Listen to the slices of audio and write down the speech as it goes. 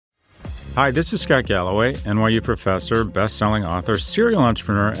Hi, this is Scott Galloway, NYU professor, best-selling author, serial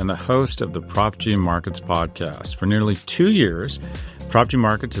entrepreneur, and the host of the Prop G Markets podcast. For nearly 2 years, Prop G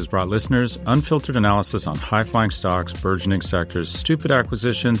Markets has brought listeners unfiltered analysis on high-flying stocks, burgeoning sectors, stupid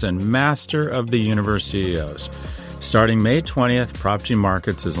acquisitions, and master of the universe CEOs. Starting May 20th, Prop G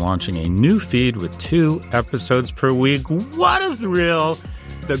Markets is launching a new feed with 2 episodes per week. What a thrill!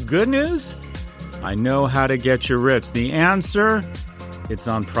 The good news? I know how to get you rich. The answer? It's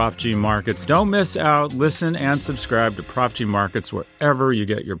on Prop G Markets. Don't miss out. Listen and subscribe to Prop G Markets wherever you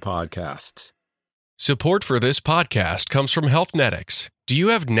get your podcasts. Support for this podcast comes from Healthnetics. Do you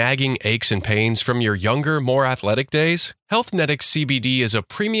have nagging aches and pains from your younger, more athletic days? Healthnetics CBD is a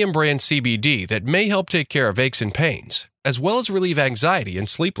premium brand CBD that may help take care of aches and pains, as well as relieve anxiety and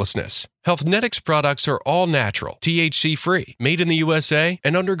sleeplessness. Healthnetics products are all natural, THC-free, made in the USA,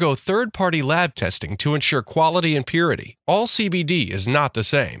 and undergo third-party lab testing to ensure quality and purity. All CBD is not the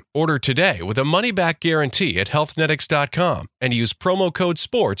same. Order today with a money-back guarantee at healthnetics.com and use promo code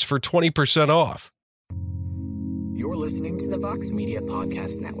SPORTS for 20% off. You're listening to the Vox Media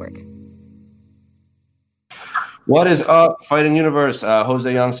Podcast Network. What is up, Fighting Universe?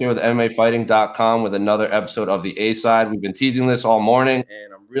 Jose Youngs here with MMAfighting.com with another episode of the A-Side. We've been teasing this all morning,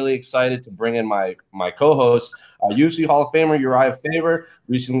 and I'm really excited to bring in my co-host, UFC Hall of Famer Uriah Faber.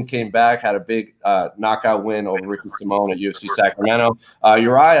 Recently came back, had a big knockout win over Ricky Simon at UFC Sacramento.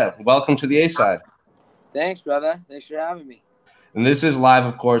 Uriah, welcome to the A-Side. Thanks, brother. Thanks for having me. And this is live,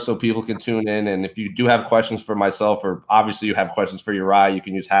 of course, so people can tune in. And if you do have questions for myself, or obviously you have questions for Uriah, you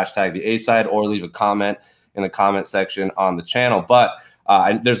can use hashtag the A-Side or leave a comment in the comment section on the channel. But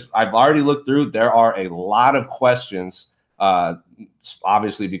I've already looked through. There are a lot of questions,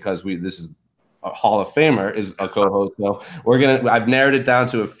 obviously, because this is a Hall of Famer is a co-host. So I've narrowed it down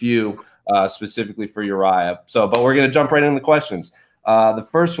to a few specifically for Uriah. But we're gonna jump right into the questions. The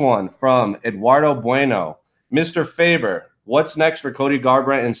first one from Eduardo Bueno, Mr. Faber. What's next for Cody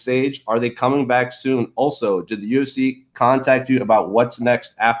Garbrandt and Sage? Are they coming back soon? Also, did the UFC contact you about what's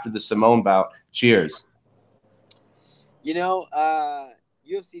next after the Simone bout? Cheers. You know,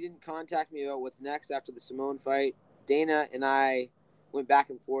 UFC didn't contact me about what's next after the Simone fight. Dana and I went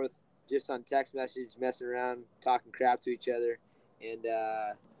back and forth just on text message, messing around, talking crap to each other. And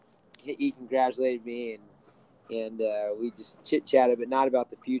he congratulated me, and we just chit-chatted, but not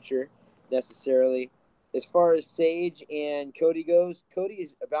about the future necessarily. As far as Sage and Cody goes, Cody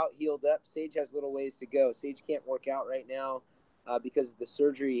is about healed up. Sage has little ways to go. Sage can't work out right now because of the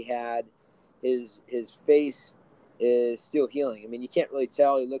surgery he had. His face is still healing. I mean, you can't really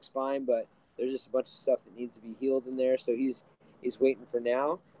tell. He looks fine, but there's just a bunch of stuff that needs to be healed in there. So he's waiting for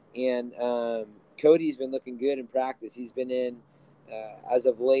now. And Cody's been looking good in practice. He's been in as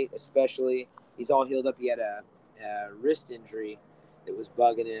of late, especially. He's all healed up. He had a wrist injury that was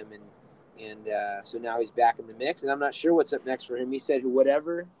bugging him, and so now he's back in the mix, and I'm not sure what's up next for him. He said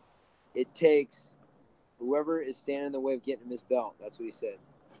whatever it takes, whoever is standing in the way of getting him his belt. That's what he said.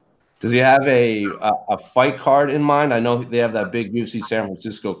 Does he have a fight card in mind? I know they have that big UFC San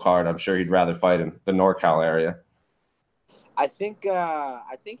Francisco card. I'm sure he'd rather fight in the NorCal area. I think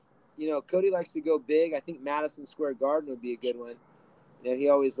Cody likes to go big. I think Madison Square Garden would be a good one. He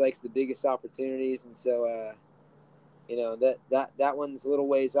always likes the biggest opportunities, and so that one's a little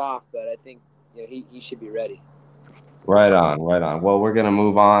ways off, but I think he should be ready. Right on. Well, we're gonna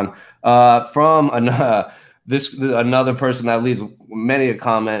move on from another person that leaves many a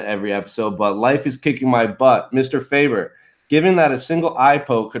comment every episode. But life is kicking my butt, Mr. Faber. Given that a single eye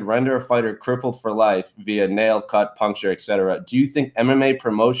poke could render a fighter crippled for life via nail, cut, puncture, etc., do you think MMA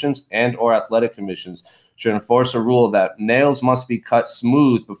promotions and/or athletic commissions should enforce a rule that nails must be cut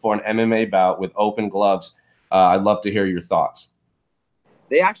smooth before an MMA bout with open gloves? I'd love to hear your thoughts.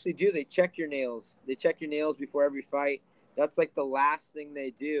 They actually do. They check your nails. They check your nails before every fight. That's like the last thing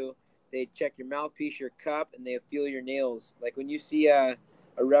they do. They check your mouthpiece, your cup, and they feel your nails. Like when you see a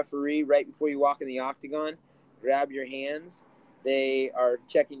referee right before you walk in the octagon, grab your hands. They are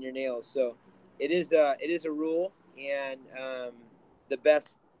checking your nails. So it is a rule, and the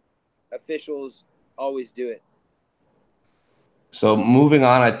best officials always do it. So moving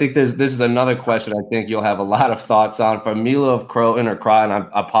on, I think this is another question I think you'll have a lot of thoughts on from Milo of Croton or Cry, and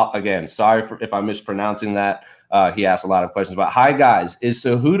again, sorry if I'm mispronouncing that. He asked a lot of questions about. Hi guys, is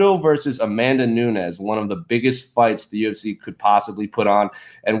Cejudo versus Amanda Nunes one of the biggest fights the UFC could possibly put on?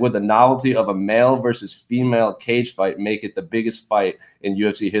 And would the novelty of a male versus female cage fight make it the biggest fight in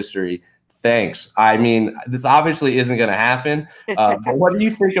UFC history? Thanks. I mean, this obviously isn't going to happen. But what do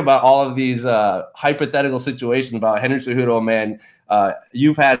you think about all of these hypothetical situations about Henry Cejudo, man?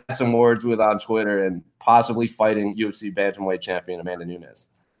 You've had some words with on Twitter and possibly fighting UFC bantamweight champion Amanda Nunes.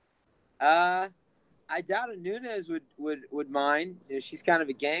 I doubt a Nunes would mind. You know, she's kind of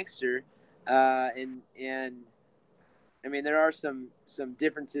a gangster, and I mean there are some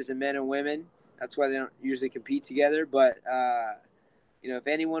differences in men and women. That's why they don't usually compete together. But you know, if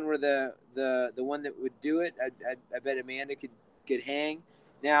anyone were the one that would do it, I bet Amanda could hang.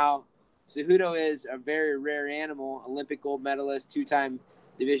 Now, Cejudo is a very rare animal, Olympic gold medalist, 2-time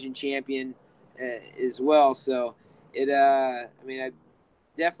division champion as well. So I mean,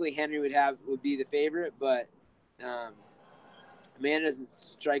 definitely Henry would be the favorite, but Amanda doesn't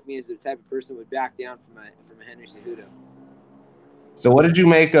strike me as the type of person that would back down from a Henry Cejudo. So what did you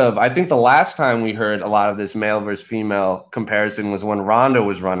make of, I think the last time we heard a lot of this male versus female comparison was when Ronda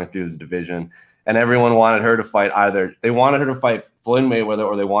was running through the division, and everyone wanted her to fight they wanted her to fight Floyd Mayweather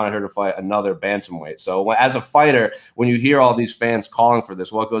or they wanted her to fight another bantamweight. So as a fighter, when you hear all these fans calling for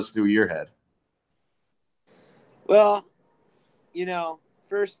this, what goes through your head? Well, you know,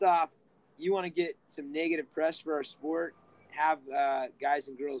 first off, you want to get some negative press for our sport, have guys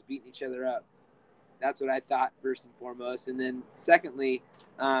and girls beating each other up. That's what I thought first and foremost. And then secondly,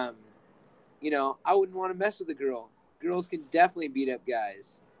 you know, I wouldn't want to mess with a girl. Girls can definitely beat up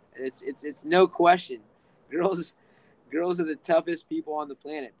guys. It's no question. Girls are the toughest people on the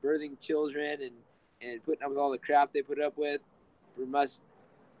planet, birthing children and putting up with all the crap they put up with from us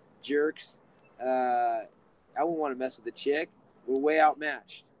jerks. I wouldn't want to mess with a chick. We're way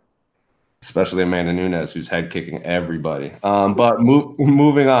outmatched. Especially Amanda Nunes, who's head kicking everybody. But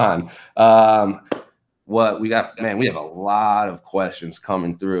moving on. What we got, man, we have a lot of questions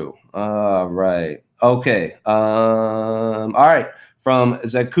coming through. All right. Okay. All right. From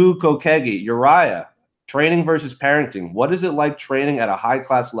Zeku Kokegi, Uriah, training versus parenting. What is it like training at a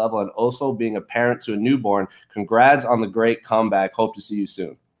high-class level and also being a parent to a newborn? Congrats on the great comeback. Hope to see you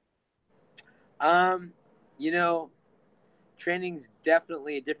soon. You know, training's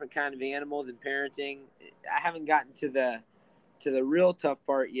definitely a different kind of animal than parenting. I haven't gotten to the real tough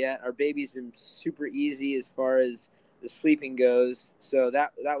part yet. Our baby's been super easy as far as the sleeping goes, so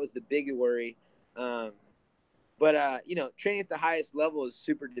that was the big worry. But you know, training at the highest level is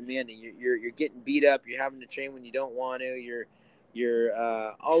super demanding. You're getting beat up. You're having to train when you don't want to.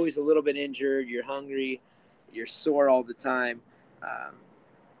 You're always a little bit injured. You're hungry. You're sore all the time.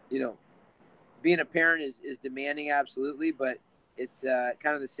 You know, being a parent is demanding, absolutely, but it's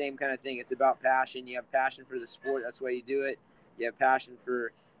kind of the same kind of thing. It's about passion. You have passion for the sport. That's why you do it. You have passion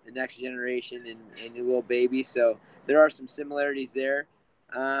for the next generation and your little baby. So there are some similarities there.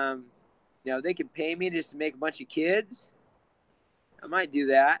 You know, they could pay me just to make a bunch of kids. I might do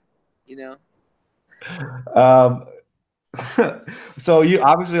that, you know. So you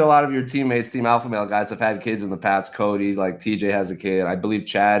obviously, a lot of your teammates, Team Alpha Male guys, have had kids in the past. Cody, like TJ, has a kid. I believe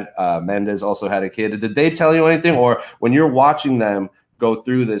Chad Mendez also had a kid. Did they tell you anything, or when you're watching them go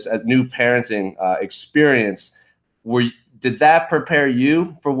through this as new parenting experience, did that prepare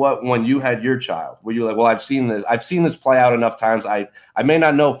you for when you had your child? Were you like, well, I've seen this play out enough times. I may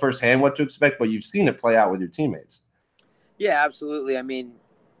not know firsthand what to expect, but you've seen it play out with your teammates. Yeah, absolutely. I mean,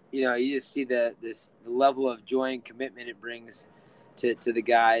 you know, you just see the level of joy and commitment it brings to the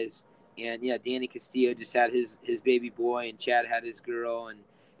guys. And yeah, Danny Castillo just had his baby boy, and Chad had his girl, and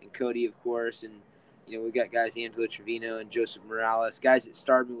Cody, of course. And, you know, we got guys, Angelo Trevino and Joseph Morales, guys that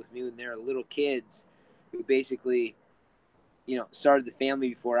started with me when they were little kids who basically, you know, started the family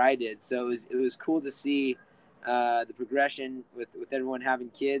before I did. So it was cool to see the progression with everyone having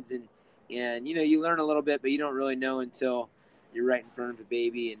kids. And, you know, you learn a little bit, but you don't really know until you're right in front of a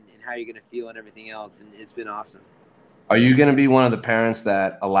baby and how you're going to feel and everything else. And it's been awesome. Are you going to be one of the parents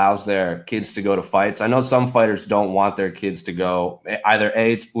that allows their kids to go to fights? I know some fighters don't want their kids to go. Either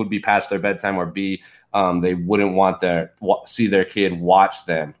A, it would be past their bedtime, or B, they wouldn't want see their kid watch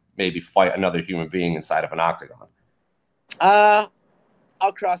them maybe fight another human being inside of an octagon.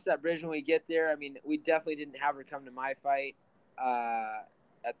 I'll cross that bridge when we get there. I mean, we definitely didn't have her come to my fight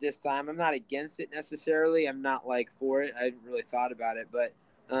at this time. I'm not against it necessarily. I'm not like for it. I hadn't really thought about it, but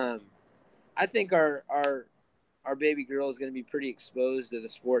I think our baby girl is going to be pretty exposed to the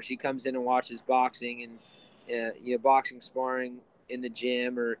sport. She comes in and watches boxing and you know, boxing sparring in the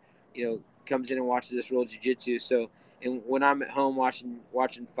gym, or, you know, comes in and watches us roll jiu-jitsu. So, and when I'm at home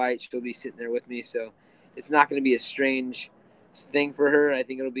watching fights, she'll be sitting there with me. So it's not going to be a strange thing for her. I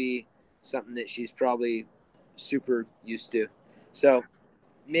think it'll be something that she's probably super used to. So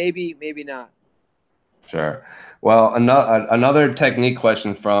maybe not. Sure. Well, another technique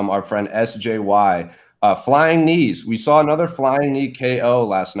question from our friend SJY. Flying knees. We saw another flying knee KO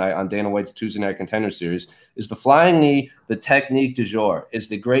last night on Dana White's Tuesday Night Contender Series. Is the flying knee the technique du jour? Is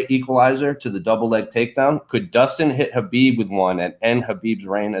the great equalizer to the double leg takedown? Could Dustin hit Khabib with one and end Khabib's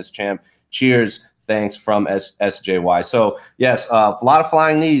reign as champ? Cheers. Thanks from SJY. So yes, a lot of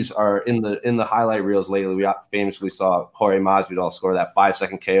flying knees are in the highlight reels lately. We famously saw Jorge Masvidal score that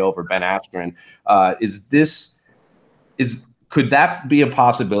 5-second KO over Ben Askren. Could that be a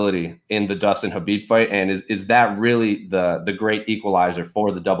possibility in the Dustin Khabib fight? And is that really the great equalizer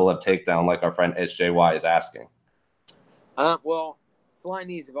for the double leg takedown, like our friend SJY is asking? Well, flying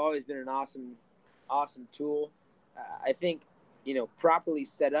knees have always been an awesome tool. I think, properly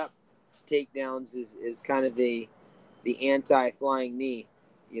set up takedowns is kind of the anti-flying knee.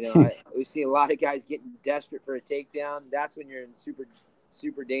 We see a lot of guys getting desperate for a takedown. That's when you're in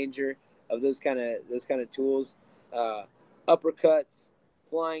super danger of those kind of tools. Uppercuts,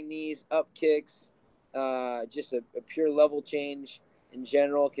 flying knees, up kicks, just a pure level change in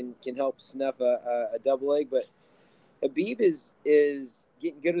general can help snuff a double leg. But Khabib is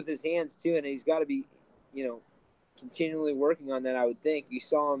getting good with his hands too, and he's got to be, continually working on that. I would think you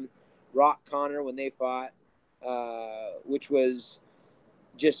saw him rock Conor when they fought, which was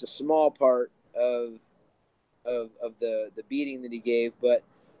just a small part of the beating that he gave. But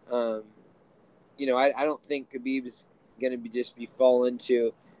I don't think Khabib's going to be fall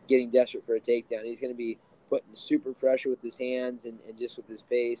into getting desperate for a takedown. He's going to be putting super pressure with his hands and just with his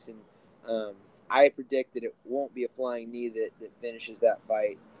pace. And I predict that it won't be a flying knee that finishes that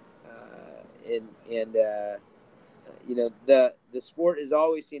fight. The sport has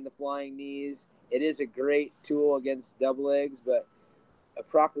always seen the flying knees. It is a great tool against double legs, but a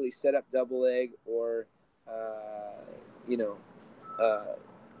properly set up double leg or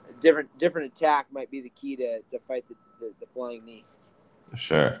different attack might be the key to fight the flying knee.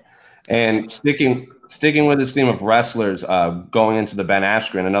 Sure. And sticking with this theme of wrestlers, going into the Ben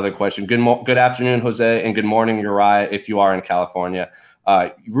Askren, another question. Good afternoon, Jose, and good morning, Uriah, if you are in California.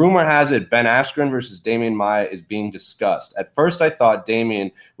 Rumor has it Ben Askren versus Demian Maia is being discussed. At first, I thought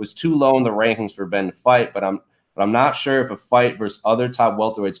Demian was too low in the rankings for Ben to fight, but I'm not sure if a fight versus other top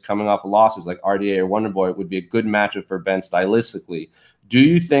welterweights coming off losses like RDA or Wonderboy would be a good matchup for Ben stylistically. Do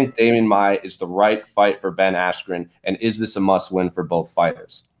you think Demian Maia is the right fight for Ben Askren, and is this a must-win for both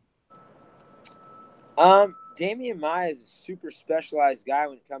fighters? Demian Maia is a super specialized guy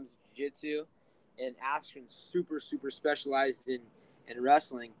when it comes to jiu-jitsu, and Askren's super specialized in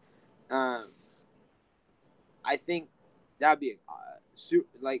wrestling. I think that would be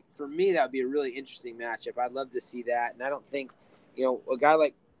for me that would be a really interesting matchup. I'd love to see that, and I don't think a guy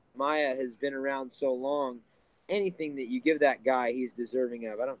like Maia has been around so long. Anything that you give that guy, he's deserving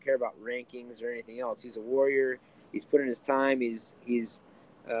of. I don't care about rankings or anything else. He's a warrior. He's put in his time. He's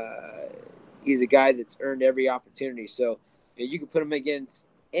a guy that's earned every opportunity. So you can put him against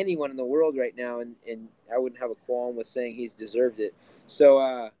anyone in the world right now, and I wouldn't have a qualm with saying he's deserved it. So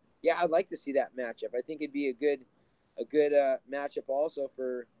I'd like to see that matchup. I think it'd be a good matchup also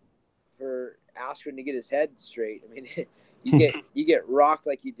for Askren to get his head straight. I mean, you get rocked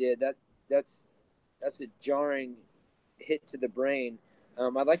like you did. That's a jarring hit to the brain.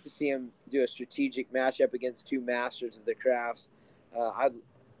 I'd like to see him do a strategic matchup against two masters of the crafts.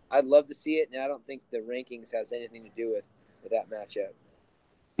 I'd love to see it, and I don't think the rankings has anything to do with that matchup.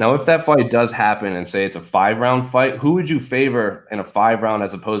 Now, if that fight does happen and say it's a 5-round fight, who would you favor in a 5-round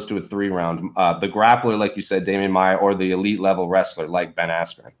as opposed to a 3-round? The grappler, like you said, Demian Maia, or the elite level wrestler like Ben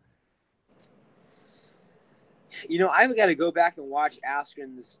Askren? I've got to go back and watch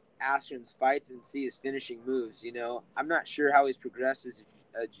Askren's fights and see his finishing moves. I'm not sure how he's progressed as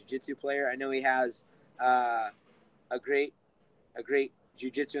a jiu-jitsu player. I know he has a great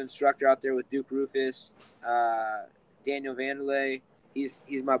jiu-jitsu instructor out there with Duke Rufus, Daniel Vanderlei. He's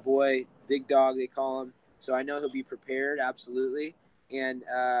my boy, Big Dog they call him. So I know he'll be prepared, absolutely. And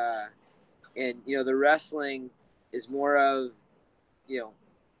the wrestling is more of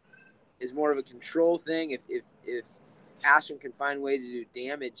a control thing. If Askren can find a way to do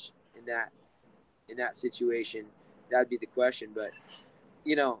damage in that situation, that'd be the question. But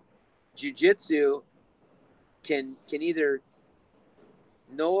jiu-jitsu can either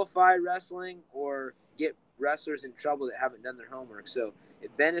nullify wrestling or get wrestlers in trouble that haven't done their homework. So if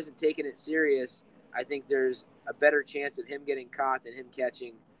Ben isn't taking it serious, I think there's a better chance of him getting caught than him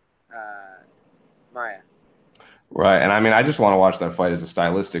catching Maia. Right. And I mean, I just want to watch that fight as a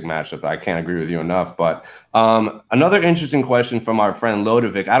stylistic matchup. I can't agree with you enough. But another interesting question from our friend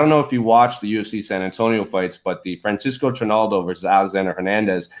Lodovic. I don't know if you watched the UFC San Antonio fights, but the Francisco Trinaldo versus Alexander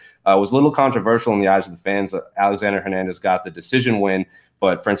Hernandez was a little controversial in the eyes of the fans. Alexander Hernandez got the decision win,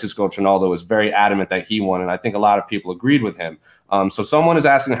 but Francisco Trinaldo was very adamant that he won, and I think a lot of people agreed with him. So someone is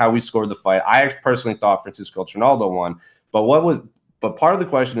asking how we scored the fight. I personally thought Francisco Trinaldo won, but part of the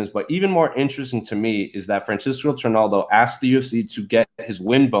question is, but even more interesting to me is that Francisco Trinaldo asked the UFC to get his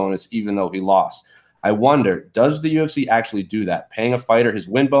win bonus even though he lost. I wonder, does the UFC actually do that, paying a fighter his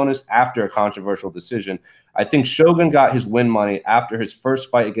win bonus after a controversial decision? I think Shogun got his win money after his first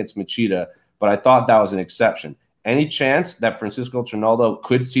fight against Machida, but I thought that was an exception. Any chance that Francisco Trinaldo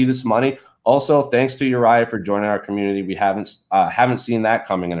could see this money? Also, thanks to Uriah for joining our community. We haven't seen that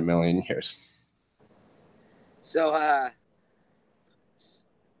coming in a million years. So,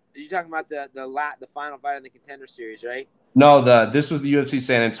 you're talking about the final fight in the Contender Series, right? No, this was the UFC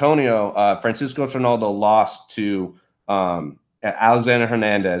San Antonio. Francisco Trinaldo lost to Alexander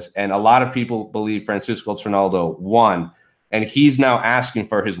Hernandez, and a lot of people believe Francisco Trinaldo won, and he's now asking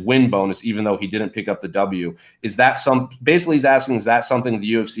for his win bonus, even though he didn't pick up the W. Basically, he's asking, is that something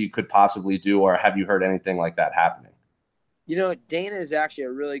the UFC could possibly do, or have you heard anything like that happening? You know, Dana is actually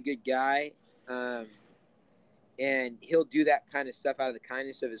a really good guy, and he'll do that kind of stuff out of the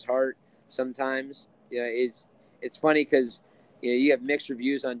kindness of his heart sometimes. It's funny because you have mixed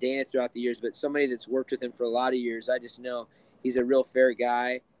reviews on Dana throughout the years, but somebody that's worked with him for a lot of years, I just know he's a real fair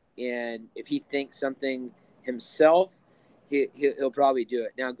guy, and if he thinks something himself, he'll probably do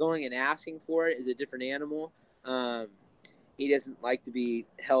it. Now, going and asking for it is a different animal. He doesn't like to be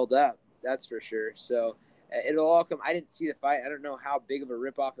held up, that's for sure. So it'll all come. I didn't see the fight. I don't know how big of a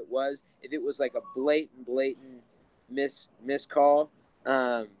ripoff it was. If it was like a blatant miscall,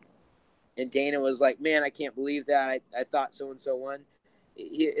 and Dana was like, man, I can't believe that. I thought so-and-so won.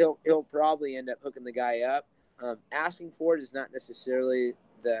 He'll probably end up hooking the guy up. Asking for it is not necessarily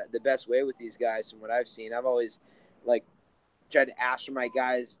the best way with these guys from what I've seen. I've always tried to ask for my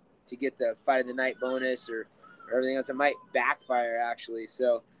guys to get the fight of the night bonus or everything else. It might backfire, actually.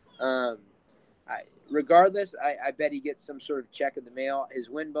 So regardless, I bet he gets some sort of check in the mail. His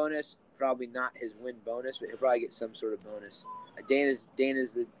win bonus, probably not his win bonus, but he'll probably get some sort of bonus. Dana's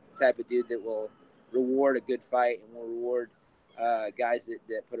the type of dude that will reward a good fight and will reward guys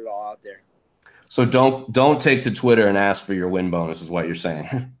that put it all out there. So don't take to Twitter and ask for your win bonus is what you're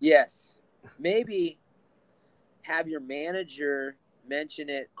saying. Yes. Maybe have your manager mention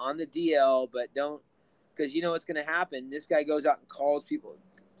it on the DL, but don't, because you know what's going to happen. This guy goes out and calls people,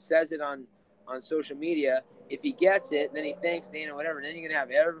 says it on social media. If he gets it, then he thanks Dana, whatever. And then you're going to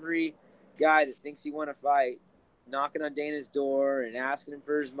have every guy that thinks he won a fight knocking on Dana's door and asking him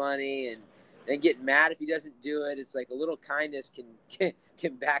for his money and then getting mad if he doesn't do it. It's like a little kindness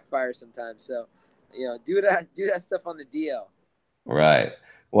can backfire sometimes. So, do that stuff on the DL. Right.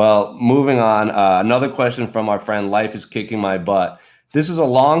 Well, moving on, another question from our friend, Life is Kicking My Butt. This is a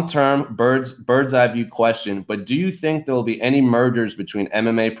long-term bird's eye view question, but do you think there will be any mergers between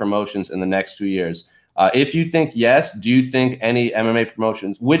MMA promotions in the next 2 years? If you think yes, do you think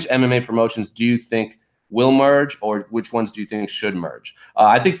which MMA promotions do you think will merge, or which ones do you think should merge?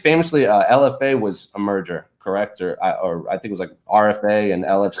 I think famously LFA was a merger, correct? Or I think it was like RFA and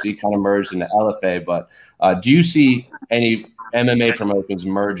LFC kind of merged into LFA, but do you see any MMA promotions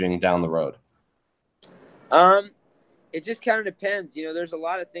merging down the road? It just kind of depends. There's a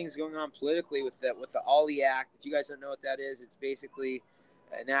lot of things going on politically with the Ali Act. If you guys don't know what that is, it's basically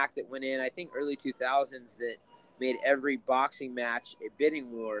an act that went in, I think, early 2000s that made every boxing match a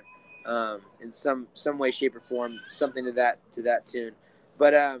bidding war. In some way, shape, or form, something to that tune.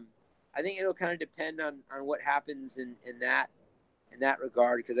 But I think it'll kind of depend on what happens in that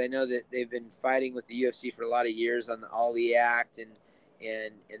regard, because I know that they've been fighting with the UFC for a lot of years on the Ali Act and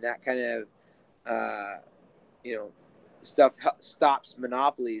that kind of stuff stops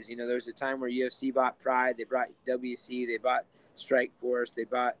monopolies. There's a time where UFC bought Pride, they bought WC, they bought Strikeforce, they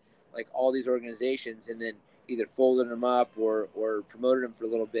bought like all these organizations, and then either folded them up or promoted them for a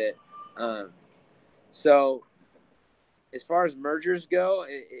little bit. So as far as mergers go,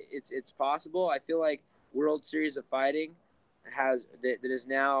 it's possible. I feel like World Series of Fighting that is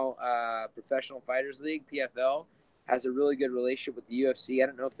now Professional Fighters League, PFL, has a really good relationship with the UFC. I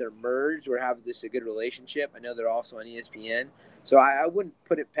don't know if they're merged or have a good relationship. I know they're also on ESPN. So I wouldn't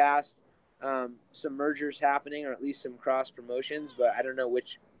put it past some mergers happening, or at least some cross promotions, but I don't know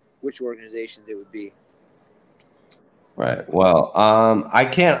which organizations it would be. Right. Well, I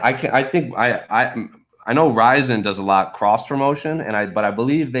know Ryzen does a lot cross promotion, but I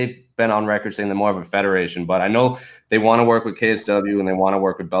believe they've been on record saying they're more of a federation. But I know they want to work with KSW and they want to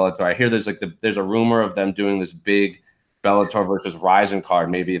work with Bellator. I hear there's a rumor of them doing this big Bellator versus Rising card,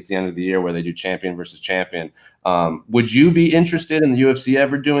 maybe at the end of the year where they do champion versus champion. Would you be interested in the UFC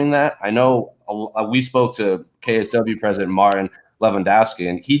ever doing that? I know we spoke to KSW president Martin Lewandowski,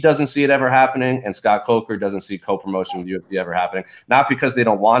 and he doesn't see it ever happening, and Scott Coker doesn't see co-promotion with UFC ever happening. Not because they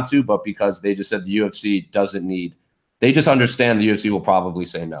don't want to, but because they just said the UFC doesn't need. They just understand the UFC will probably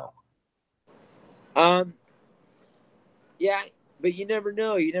say no. Yeah, but you never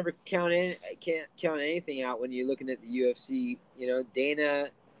know. You never can't count anything out when you're looking at the UFC. You know, Dana,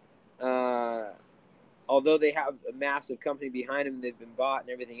 although they have a massive company behind them, they've been bought and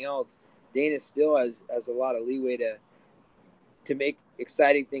everything else. Dana still has a lot of leeway to make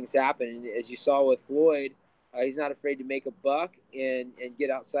exciting things happen. And as you saw with Floyd, he's not afraid to make a buck and get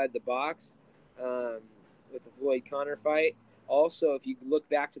outside the box with the Floyd Conor fight. Also, if you look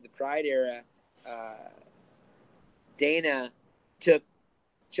back to the Pride era, Dana took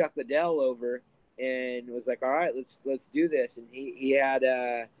Chuck Liddell over and was like, all right, let's do this. And he had,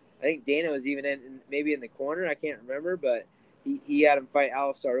 I think Dana was even maybe in the corner. I can't remember, but he had him fight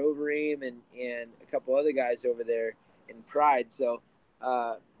Alistair Overeem and a couple other guys over there in Pride. So,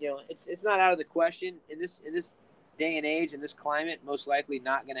 it's not out of the question in this day and age, in this climate, most likely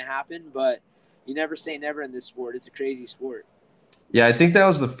not going to happen, but you never say never in this sport. It's a crazy sport. Yeah, I think that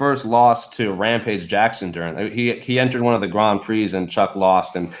was the first loss to Rampage Jackson during. He entered one of the Grand Prix and Chuck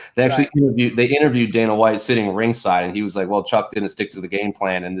lost, and they actually interviewed Dana White sitting ringside, and he was like, "Well, Chuck didn't stick to the game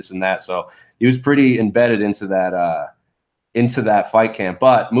plan and this and that," so he was pretty embedded into that fight camp.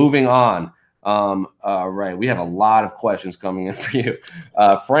 But moving on, right, we have a lot of questions coming in for you,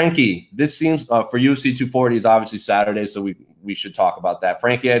 Frankie. This seems for UFC 240 is obviously Saturday, so we should talk about that.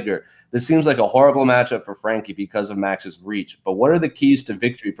 Frankie Edgar. This seems like a horrible matchup for Frankie because of Max's reach. But what are the keys to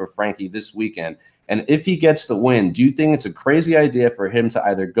victory for Frankie this weekend? And if he gets the win, do you think it's a crazy idea for him to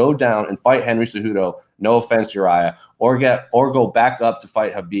either go down and fight Henry Cejudo, no offense, Uriah, or go back up to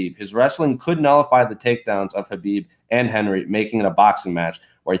fight Khabib? His wrestling could nullify the takedowns of Khabib and Henry, making it a boxing match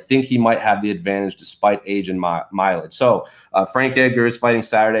where I think he might have the advantage despite age and mileage. So Frank Edgar is fighting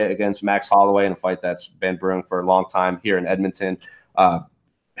Saturday against Max Holloway in a fight that's been brewing for a long time here in Edmonton.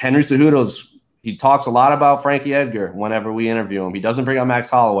 Henry Cejudo's, he talks a lot about Frankie Edgar whenever we interview him. He doesn't bring up Max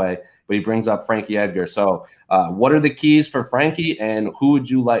Holloway, but he brings up Frankie Edgar. So what are the keys for Frankie, and who would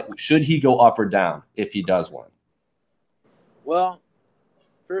you like? Should he go up or down if he does win? Well,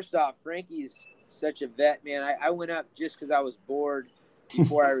 first off, Frankie's such a vet, man. I went up just because I was bored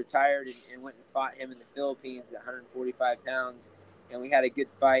before I retired and went and fought him in the Philippines at 145 pounds, and we had a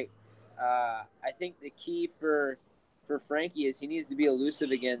good fight. I think the key for Frankie is he needs to be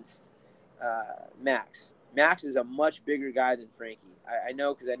elusive against Max. Max is a much bigger guy than Frankie. I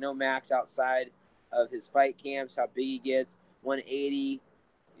know because I know Max outside of his fight camps, how big he gets, 180,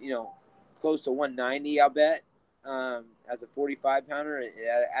 close to 190, I'll bet, as a 45-pounder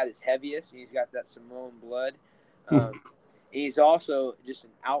at his heaviest, and he's got that Samoan blood. He's also just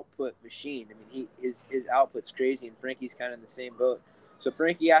an output machine. I mean, his output's crazy, and Frankie's kind of in the same boat. So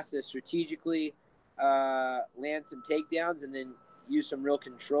Frankie has to strategically land some takedowns and then use some real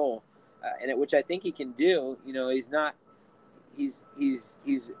control, which I think he can do. He's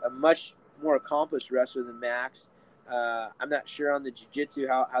a much more accomplished wrestler than Max. I'm not sure on the jiu-jitsu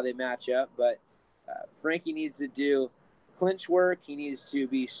how they match up, but Frankie needs to do clinch work. He needs to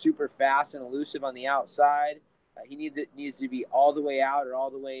be super fast and elusive on the outside. He needs to be all the way out or all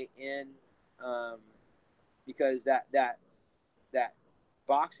the way in, because that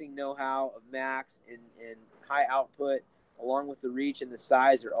boxing know-how of Max and high output, along with the reach and the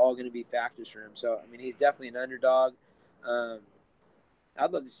size, are all going to be factors for him. So, I mean, he's definitely an underdog.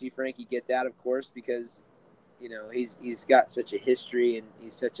 I'd love to see Frankie get that, of course, because, he's got such a history and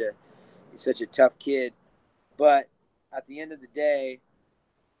he's such a tough kid. But at the end of the day,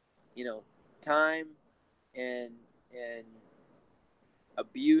 time and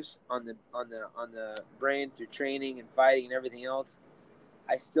abuse on the brain through training and fighting and everything else,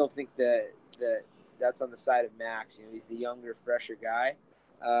 I still think that that's on the side of Max. He's the younger, fresher guy.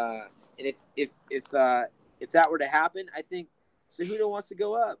 And if that were to happen, I think Cejudo wants to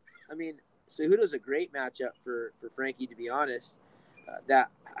go up. I mean, Cejudo's a great matchup for Frankie, to be honest. That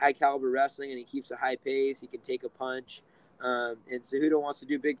high caliber wrestling, and he keeps a high pace. He can take a punch. And Cejudo wants to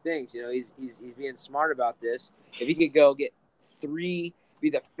do big things. He's being smart about this. If he could go get 3, be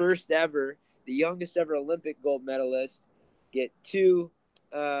the first ever, the youngest ever Olympic gold medalist, get 2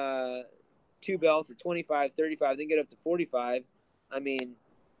 belts at 25, 35, then get up to 45. I mean,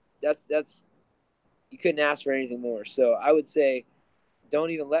 that's you couldn't ask for anything more. So I would say,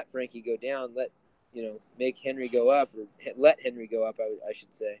 don't even let Frankie go down. Make Henry go up, or let Henry go up. I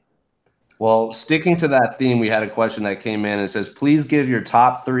should say. Well, sticking to that theme, we had a question that came in. It says, please give your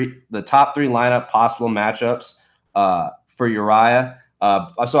top three lineup possible matchups for Uriah.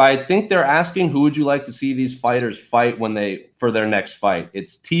 So I think they're asking, who would you like to see these fighters fight for their next fight?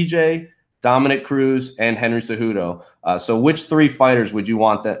 It's TJ, Dominic Cruz, and Henry Cejudo. So which three fighters would you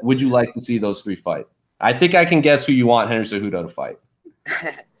like to see those three fight? I think I can guess who you want Henry Cejudo to fight.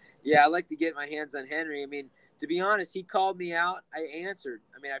 Yeah, I'd like to get my hands on Henry. I mean, to be honest, he called me out. I answered.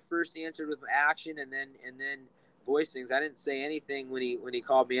 I mean, I first answered with action and then voice things. I didn't say anything when he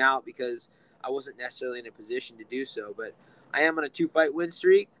called me out because I wasn't necessarily in a position to do so. But I am on a 2-fight win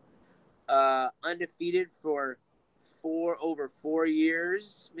streak, undefeated for over 4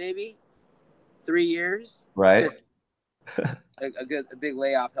 years, maybe 3 years. Right. a big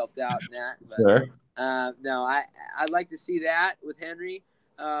layoff helped out in that. But, sure. No, I'd like to see that with Henry.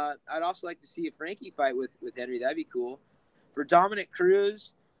 I'd also like to see a Frankie fight with Henry. That'd be cool. For Dominic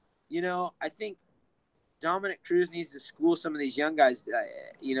Cruz, I think Dominic Cruz needs to school some of these young guys.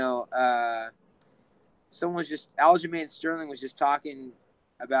 Someone was Aljamain Sterling was just talking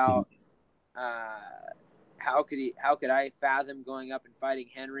about how could I fathom going up and fighting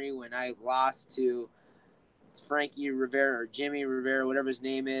Henry when I lost to Frankie Rivera or Jimmy Rivera, whatever his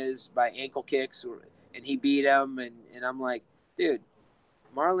name is, by ankle kicks, and he beat him, and I'm like, dude,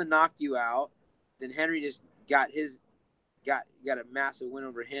 Marlon knocked you out, then Henry just got a massive win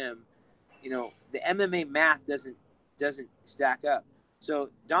over him. The MMA math doesn't stack up. So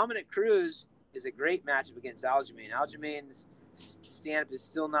Dominic Cruz is a great matchup against Aljamain. Aljamain's stand-up is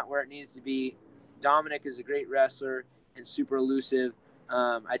still not where it needs to be. Dominic is a great wrestler and super elusive.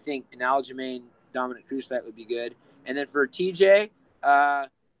 I think an Aljamain Dominic Cruz fight would be good. And then for TJ,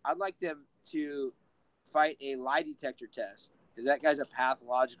 I'd like them to fight a lie detector test, because that guy's a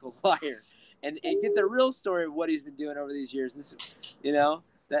pathological liar, and get the real story of what he's been doing over these years.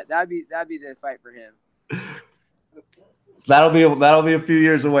 That'd be the fight for him. That'll be a few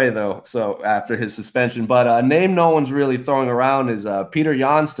years away though. So after his suspension, but a name no one's really throwing around is Peter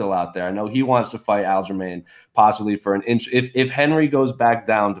Yan still out there. I know he wants to fight Aljamain possibly for an inch. If Henry goes back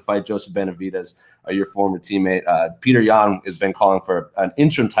down to fight Joseph Benavidez, your former teammate, Peter Yan has been calling for an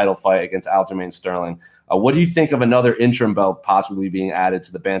interim title fight against Aljamain Sterling. What do you think of another interim belt possibly being added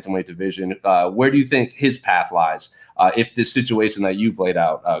to the bantamweight division? Where do you think his path lies if this situation that you've laid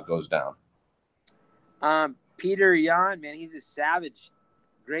out goes down? Peter Yan, man, he's a savage.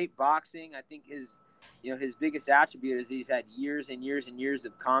 Great boxing. I think his biggest attribute is he's had years and years and years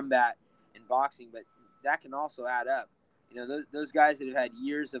of combat in boxing, but that can also add up. Those guys that have had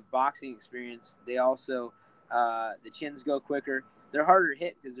years of boxing experience, they also the chins go quicker. They're harder to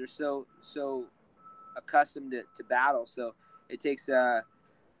hit because they're so accustomed to battle. So it takes a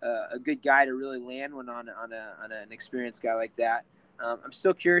good guy to really land one on an experienced guy like that. I'm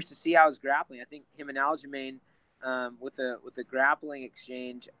still curious to see how his grappling. I think him and Aljamain, with the grappling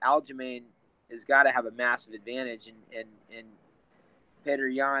exchange, Aljamain has got to have a massive advantage, and Peter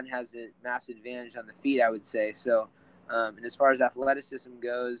Yan has a massive advantage on the feet, I would say. So, and as far as athleticism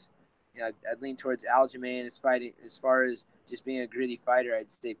goes, I'd lean towards Aljamain. As far as just being a gritty fighter,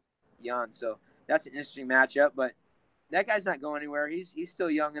 I'd say Yan. So that's an interesting matchup, but that guy's not going anywhere. He's still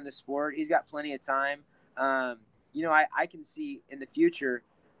young in the sport. He's got plenty of time. I can see in the future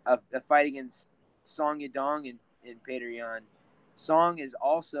a fight against Song Yadong and Peter Yan. Song is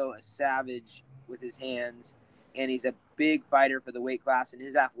also a savage with his hands, and he's a big fighter for the weight class, and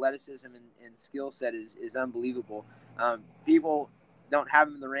his athleticism and skill set is unbelievable. People don't have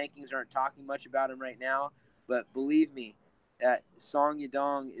him in the rankings, aren't talking much about him right now, but believe me, that Song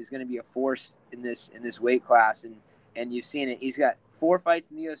Yadong is going to be a force in this weight class, and you've seen it. He's got 4 fights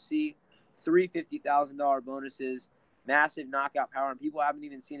in the UFC, 3 $50,000 bonuses, massive knockout power, and people haven't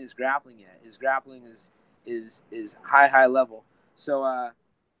even seen his grappling yet. His grappling is high level. So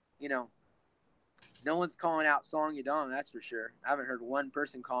no one's calling out Song Yadong, that's for sure. I haven't heard one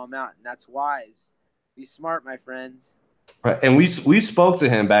person call him out, and that's wise. Be smart, my friends. Right, and we spoke to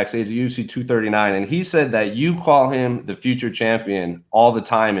him backstage at UFC 239, and he said that you call him the future champion all the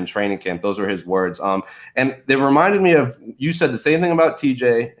time in training camp. Those were his words. And they reminded me of, you said the same thing about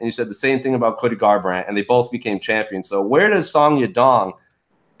TJ, and you said the same thing about Cody Garbrandt, and they both became champions. So where does Song Yadong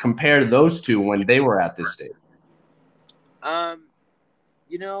compare to those two when they were at this stage?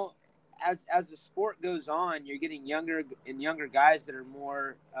 As the sport goes on, you're getting younger and younger guys that are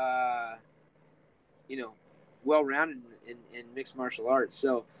more, well-rounded in mixed martial arts.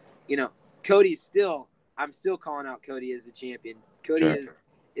 So, I'm still calling out Cody as the champion. Cody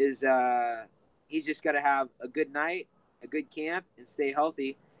is he's just got to have a good night, a good camp, and stay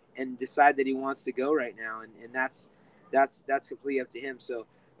healthy, and decide that he wants to go right now. And that's completely up to him. So,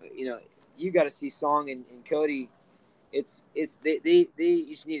 you got to see Song and Cody. They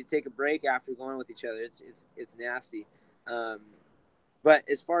each need to take a break after going with each other. It's nasty. But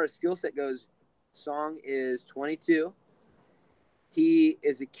as far as skill set goes, Song is 22. He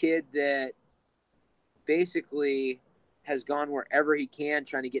is a kid that basically has gone wherever he can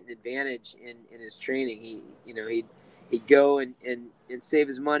trying to get an advantage in his training. He'd go and save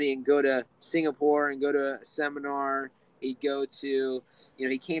his money and go to Singapore and go to a seminar. He'd go to,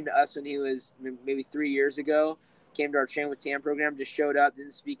 he came to us when he was maybe 3 years ago, came to our Train with Tam program, just showed up,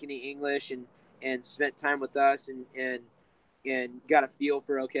 didn't speak any English, and spent time with us and got a feel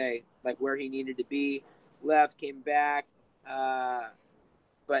for, okay, like where he needed to be, left, came back.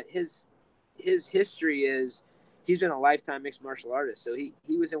 But his history is he's been a lifetime mixed martial artist. So he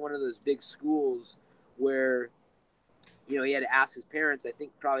was in one of those big schools where, he had to ask his parents, I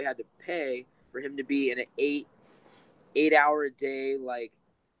think probably had to pay for him to be in an 8-hour a day, like,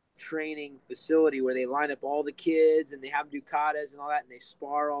 training facility where they line up all the kids and they have them do katas and all that, and they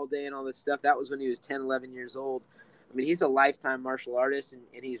spar all day and all this stuff. That was when he was 10, 11 years old. I mean, he's a lifetime martial artist, and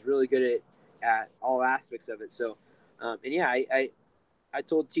he's really good at all aspects of it. So, I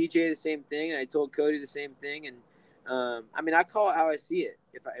told TJ the same thing, and I told Cody the same thing. And, I call it how I see it.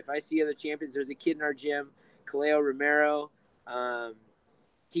 If I see other champions, there's a kid in our gym, Kaleo Romero.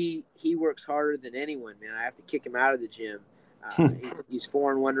 He works harder than anyone, man. I have to kick him out of the gym. He's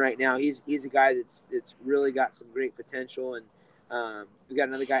 4-1 right now. He's a guy that's really got some great potential. And we got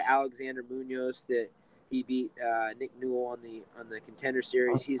another guy, Alexander Munoz, that he beat Nick Newell on the Contender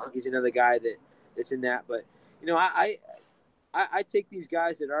Series. He's another guy that's in that. But I take these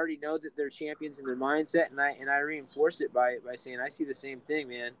guys that already know that they're champions in their mindset, and I reinforce it by saying I see the same thing,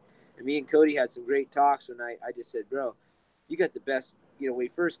 man. And me and Cody had some great talks when I just said, bro, you got the best. When he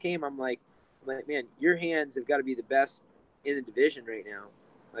first came, I'm like, man, your hands have got to be the best in the division right now.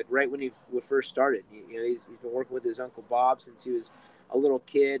 Like right when he first started, he's been working with his Uncle Bob since he was a little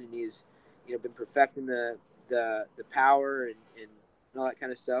kid, and he's been perfecting the power and all that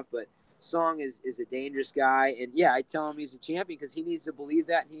kind of stuff. But Song is a dangerous guy, and yeah, I tell him he's a champion because he needs to believe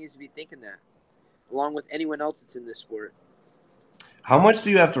that, and he needs to be thinking that, along with anyone else that's in this sport. How much do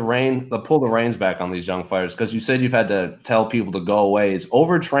you have to pull the reins back on these young fighters? Because you said you've had to tell people to go away. Is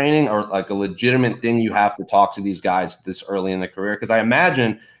overtraining or like a legitimate thing you have to talk to these guys this early in their career? Because I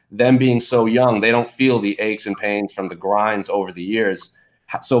imagine them being so young, they don't feel the aches and pains from the grinds over the years.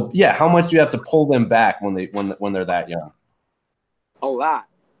 So yeah, how much do you have to pull them back when they're that young? A lot.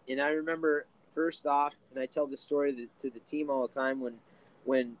 And I remember first off, and I tell this story to the team all the time,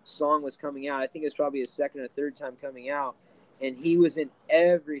 when Song was coming out, I think it was probably his second or third time coming out, and he was in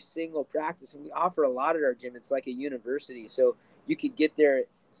every single practice. And we offer a lot at our gym. It's like a university. So you could get there at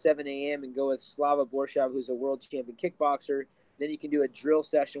 7 a.m. and go with Slava Borshov, who's a world champion kickboxer. Then you can do a drill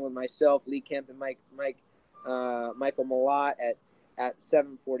session with myself, Lee Kemp, and Michael Malat at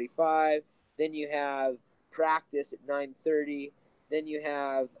 7:45. Then you have practice at 9:30. Then you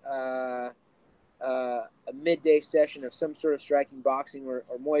have a midday session of some sort of striking, boxing, or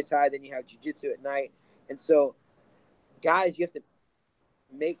Muay Thai. Then you have jiu-jitsu at night. And so guys, you have to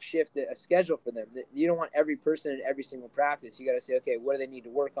makeshift a schedule for them. You don't want every person in every single practice. You got to say, okay, what do they need to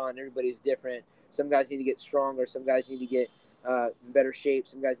work on? Everybody's different. Some guys need to get stronger. Some guys need to get in better shape.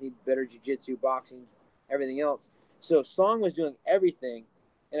 Some guys need better jiu-jitsu, boxing, everything else. So Song was doing everything.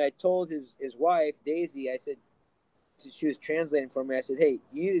 And I told his wife, Daisy, I said, she was translating for me. I said, hey,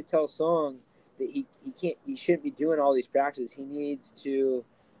 you need to tell Song that he shouldn't be doing all these practices. He needs to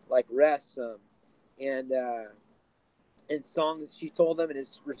rest some. And Song, she told him, and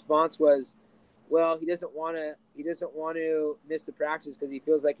his response was, well, he doesn't want to miss the practice because he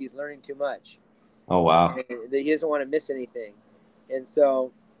feels like he's learning too much. Oh, wow. And that he doesn't want to miss anything. And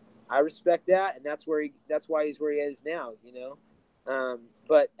so I respect that, and that's why he's where he is now,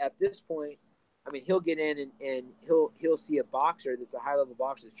 But at this point, he'll get in and he'll see a boxer that's a high-level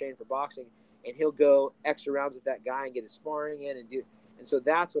boxer that's trained for boxing, and he'll go extra rounds with that guy and get his sparring in and so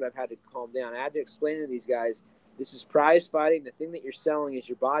that's what I've had to calm down. I had to explain to these guys, this is prize fighting. The thing that you're selling is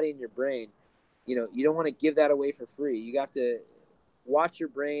your body and your brain. You don't want to give that away for free. You have to watch your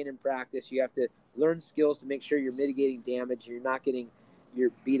brain in practice. You have to learn skills to make sure you're mitigating damage. You're not getting your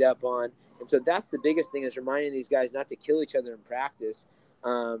beat up on. And so that's the biggest thing, is reminding these guys not to kill each other in practice.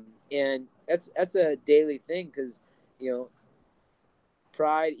 And that's a daily thing, because,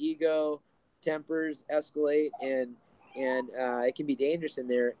 pride, ego, tempers escalate, and it can be dangerous in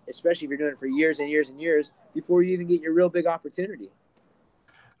there, especially if you're doing it for years and years and years before you even get your real big opportunity.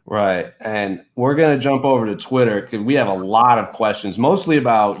 Right. And we're going to jump over to Twitter because we have a lot of questions, mostly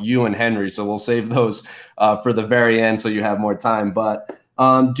about you and Henry. So we'll save those for the very end so you have more time. But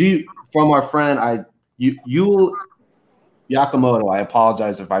from our friend, Yul Yakamoto. I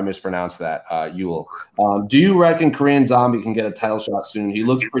apologize if I mispronounced that, Yul. Do you reckon Korean Zombie can get a title shot soon? He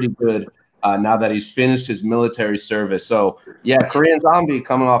looks pretty good now that he's finished his military service. So, yeah, Korean Zombie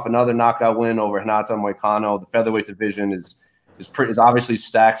coming off another knockout win over Hinata Moicano. The featherweight division is obviously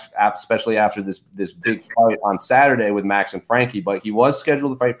stacked, especially after this big fight on Saturday with Max and Frankie. But he was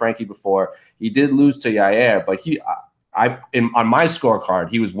scheduled to fight Frankie before. He did lose to Yair, but on my scorecard,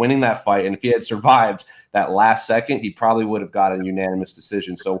 he was winning that fight, and if he had survived that last second, he probably would have got a unanimous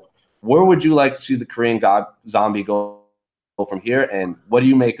decision. So, where would you like to see the Korean Zombie go from here? And what do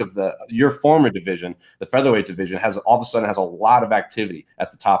you make of your former division, the featherweight division, all of a sudden has a lot of activity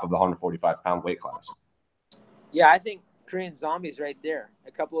at the top of the 145-pound weight class? Yeah, I think Korean Zombie's right there.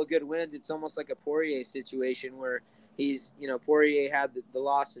 A couple of good wins. It's almost like a Poirier situation where he's, Poirier had the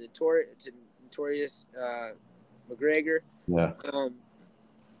loss to Notorious McGregor,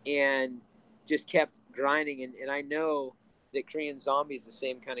 and just kept grinding. And I know that Korean Zombie is the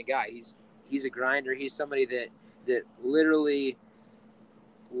same kind of guy. He's a grinder. He's somebody that literally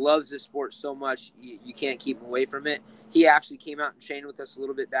loves the sport so much you can't keep him away from it. He actually came out and trained with us a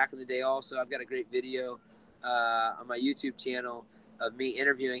little bit back in the day. Also, I've got a great video on my YouTube channel of me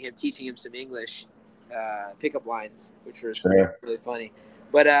interviewing him, teaching him some English pickup lines, which was really funny.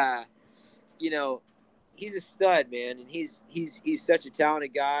 But he's a stud, man, and he's such a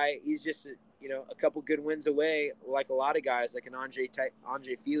talented guy. He's just a couple good wins away, like a lot of guys, like an Andre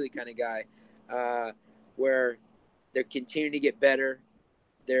Fili kind of guy, where they're continuing to get better.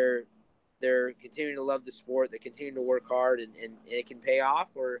 They're continuing to love the sport. They're continuing to work hard, and it can pay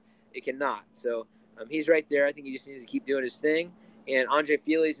off or it cannot. So he's right there. I think he just needs to keep doing his thing. And Andre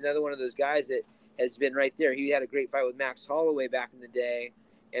Fili is another one of those guys that has been right there. He had a great fight with Max Holloway back in the day,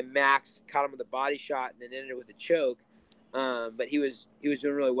 and Max caught him with a body shot and then ended it with a choke. But he was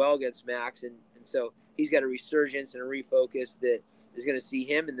doing really well against Max, and so he's got a resurgence and a refocus that is going to see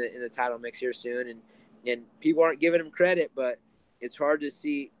him in the title mix here soon. And people aren't giving him credit, but it's hard to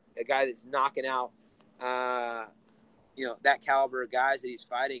see a guy that's knocking out that caliber of guys that he's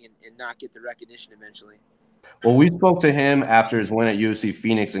fighting and not get the recognition eventually. Well, we spoke to him after his win at UFC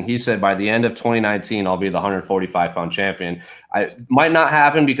Phoenix, and he said by the end of 2019, I'll be the 145-pound champion. It might not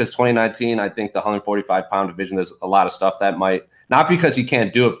happen because 2019, I think the 145-pound division, there's a lot of stuff that might – not because he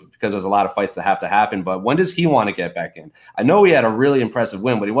can't do it, because there's a lot of fights that have to happen, but when does he want to get back in? I know he had a really impressive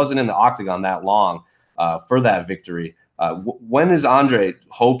win, but he wasn't in the octagon that long for that victory. When is Andre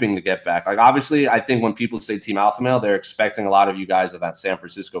hoping to get back? Like, obviously, I think when people say Team Alpha Male, they're expecting a lot of you guys of that San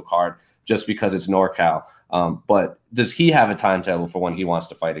Francisco card just because it's NorCal. But does he have a timetable for when he wants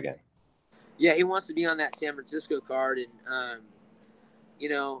to fight again? Yeah, he wants to be on that San Francisco card. And,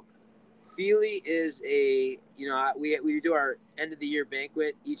 Fili is we do our end of the year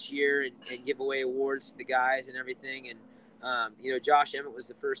banquet each year and give away awards to the guys and everything. And, Josh Emmett was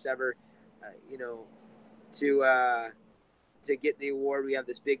the first ever, to get the award. We have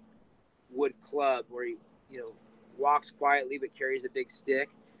this big wood club where he, walks quietly but carries a big stick.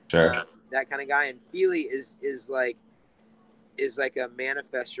 Sure. That kind of guy. And Fili is like a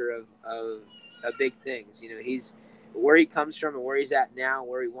manifester of big things. He's where he comes from and where he's at now,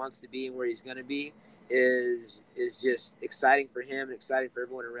 where he wants to be and where he's going to be is just exciting for him and exciting for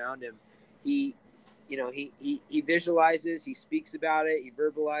everyone around him. He visualizes, he speaks about it, he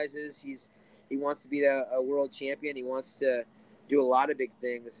verbalizes. He wants to be a world champion. He wants to do a lot of big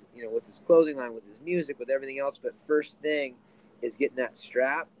things, with his clothing line, with his music, with everything else. But first thing is getting that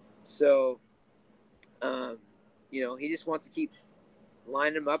strap. So, he just wants to keep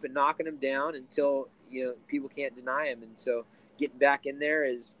lining him up and knocking him down until, people can't deny him. And so getting back in there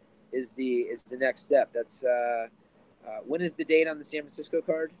is the next step. That's when is the date on the San Francisco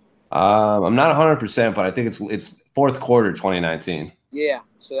card? I'm not 100%, but I think it's fourth quarter 2019. Yeah,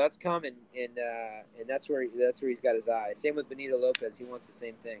 so that's coming, and that's where he's got his eye. Same with Benito Lopez; he wants the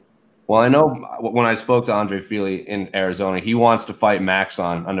same thing. Well, I know when I spoke to Andre Fili in Arizona, he wants to fight Max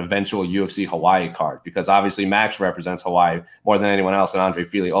on an eventual UFC Hawaii card because obviously Max represents Hawaii more than anyone else, and Andre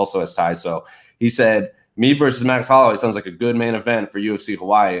Fili also has ties. So he said, me versus Max Holloway sounds like a good main event for UFC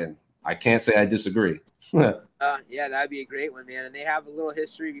Hawaii, and I can't say I disagree. Yeah, that'd be a great one, man. And they have a little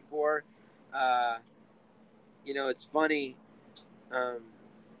history before. It's funny.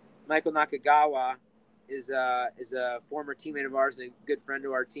 Michael Nakagawa is a former teammate of ours and a good friend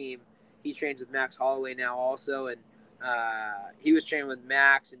to our team. He trains with Max Holloway now also, and he was training with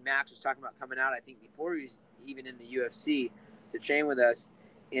Max, and Max was talking about coming out, I think, before he was even in the UFC to train with us.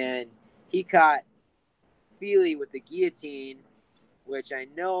 And he caught Fili with the guillotine, which I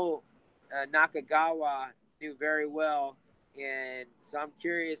know Nakagawa knew very well and so I'm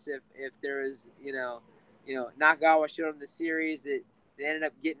curious if there is, Nagawa showed them the series that they ended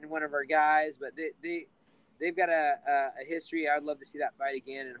up getting one of our guys, but they've got a history. I'd love to see that fight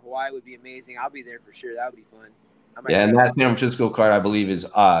again, and Hawaii would be amazing. I'll be there for sure. That would be fun. Yeah, and that San Francisco card, I believe, is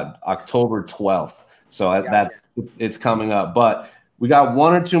October 12th. So it's coming up. But we got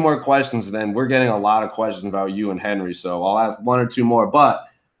one or two more questions, and then we're getting a lot of questions about you and Henry. So I'll ask one or two more. But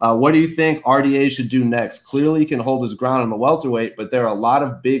what do you think RDA should do next? Clearly, he can hold his ground in the welterweight, but there are a lot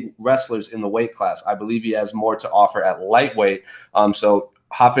of big wrestlers in the weight class. I believe he has more to offer at lightweight. So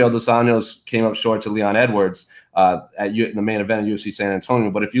Rafael dos Anjos came up short to Leon Edwards in the main event of UFC San Antonio.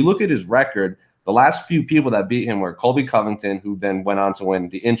 But if you look at his record, the last few people that beat him were Colby Covington, who then went on to win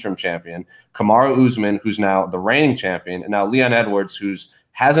the interim champion, Kamaru Usman, who's now the reigning champion, and now Leon Edwards, who's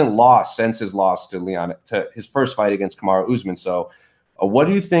hasn't lost since his loss to his first fight against Kamaru Usman. So what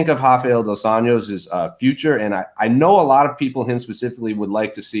do you think of Rafael dos Anjos' future? And I know a lot of people, him specifically, would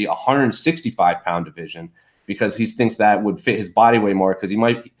like to see a 165-pound division because he thinks that would fit his body weight more because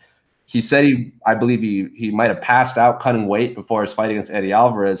he said I believe he might have passed out cutting weight before his fight against Eddie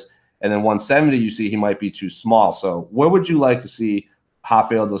Alvarez. And then 170, you see he might be too small. So where would you like to see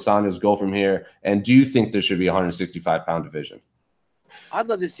Rafael dos Anjos go from here? And do you think there should be a 165-pound division? I'd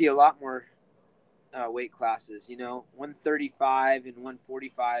love to see a lot more weight classes. 135 and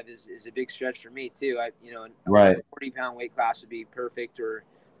 145 is a big stretch for me too. Right. 40-pound weight class would be perfect, or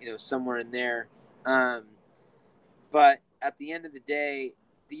somewhere in there. But at the end of the day,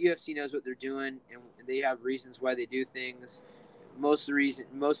 the UFC knows what they're doing, and they have reasons why they do things. Most of the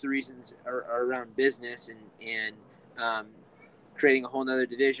reasons are around business and creating a whole nother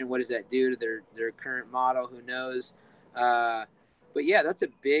division. What does that do to their current model? Who knows? But yeah, that's a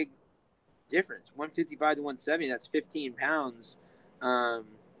big difference. 155 to 170, that's 15 pounds. So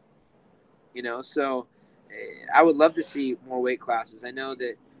I would love to see more weight classes. I know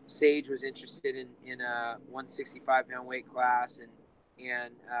that Sage was interested in a 165-pound weight class, and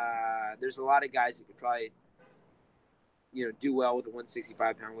there's a lot of guys that could probably do well with a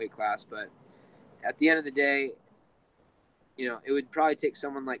 165-pound weight class. But at the end of the day, it would probably take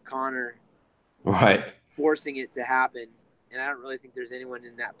someone like Conor, right, forcing it to happen. And I don't really think there's anyone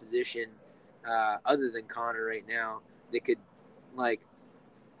in that position other than Conor right now that could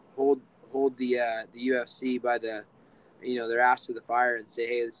hold the UFC by the their ass to the fire and say,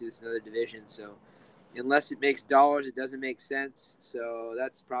 hey, let's do this another division. So unless it makes dollars, it doesn't make sense. So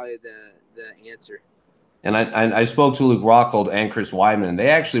that's probably the answer. And I spoke to Luke Rockhold and Chris Weidman, and they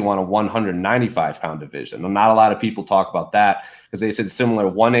actually want a 195-pound division. And not a lot of people talk about that because they said similar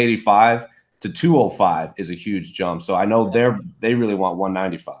 185 to 205 is a huge jump. So I know they really want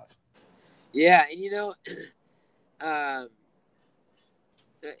 195. Yeah, and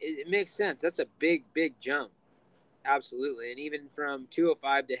it makes sense. That's a big, big jump. Absolutely. And even from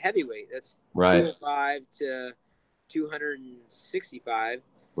 205 to heavyweight, that's right. 205 to 265.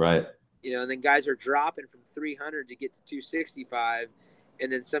 Right. And then guys are dropping from 300 to get to 265,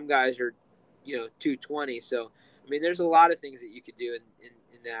 and then some guys are, 220. So, I mean, there's a lot of things that you could do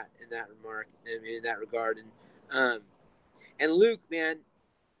in that regard. And Luke, man,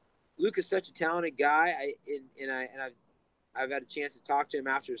 Luke is such a talented guy. I've had a chance to talk to him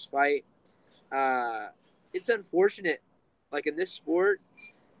after his fight. It's unfortunate, like in this sport,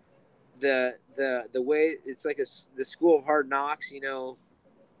 the way it's like the school of hard knocks.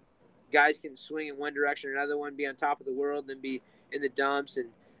 Guys can swing in one direction or another one, be on top of the world, then be in the dumps. And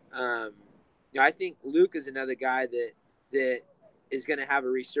I think Luke is another guy that is going to have a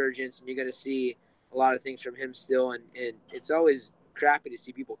resurgence, and you're going to see a lot of things from him still. And it's always crappy to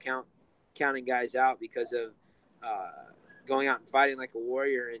see people counting guys out because of going out and fighting like a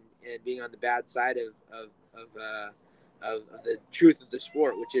warrior and being on the bad side of the truth of the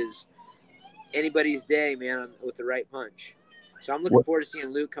sport, which is anybody's day, man, with the right punch. So I'm looking forward to seeing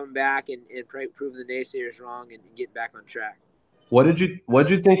Luke come back and prove the naysayers wrong and get back on track. What did you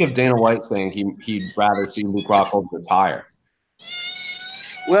think of Dana White saying he'd rather see Luke Rockhold retire?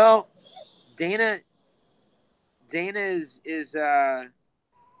 Well, Dana is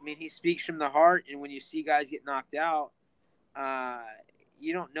he speaks from the heart, and when you see guys get knocked out,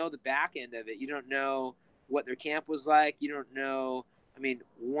 you don't know the back end of it. You don't know what their camp was like. You don't know. I mean,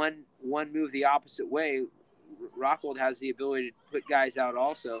 one move the opposite way, Rockhold has the ability to put guys out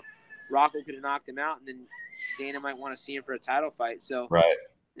also. Rockhold could have knocked him out, and then Dana might want to see him for a title fight. So right.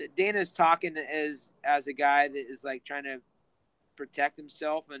 Dana's talking as a guy that is like trying to protect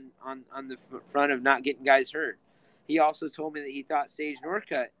himself and on the front of not getting guys hurt. He also told me that he thought Sage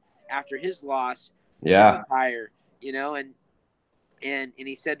Northcutt, after his loss, should retire, and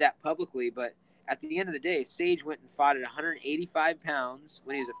he said that publicly. But at the end of the day, Sage went and fought at 185 pounds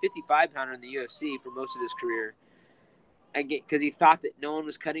when he was a 55 pounder in the UFC for most of his career. Because he thought that no one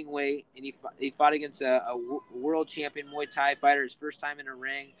was cutting weight, and he fought against a world champion Muay Thai fighter his first time in a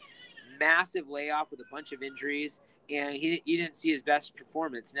ring. Massive layoff with a bunch of injuries, and he didn't see his best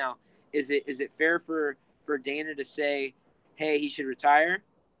performance. Now, is it fair for Dana to say, hey, he should retire?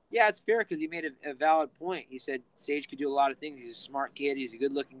 Yeah, it's fair because he made a valid point. He said Sage could do a lot of things. He's a smart kid. He's a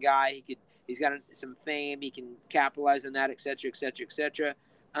good-looking guy. He's got some fame. He can capitalize on that, et cetera, et cetera, et cetera.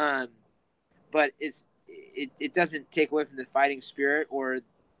 But it doesn't take away from the fighting spirit or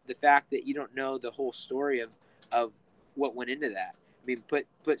the fact that you don't know the whole story of what went into that. I mean,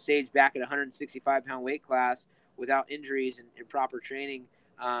 put Sage back at 165-pound weight class without injuries and proper training.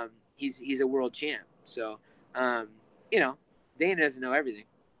 He's a world champ. So, Dana doesn't know everything.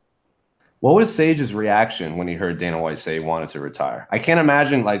 What was Sage's reaction when he heard Dana White say he wanted to retire? I can't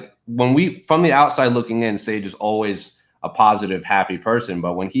imagine, like, from the outside looking in, Sage is always a positive, happy person.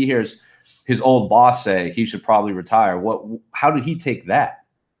 But when he hears his old boss say he should probably retire, how did he take that?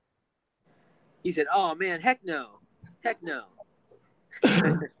 He said, "Oh man, heck no.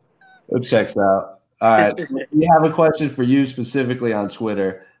 It checks out. All right. We have a question for you specifically on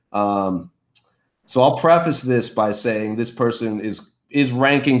Twitter. So I'll preface this by saying this person is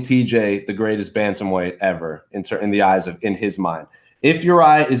ranking TJ the greatest bantamweight ever in the eyes in his mind. If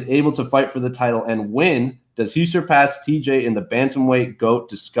Uriah is able to fight for the title and win, does he surpass TJ in the bantamweight GOAT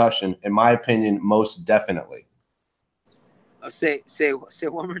discussion? In my opinion, most definitely. Oh, say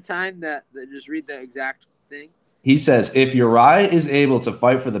one more time. Just read the exact thing. He says, if Uriah is able to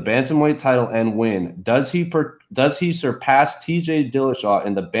fight for the bantamweight title and win, does he surpass TJ Dillashaw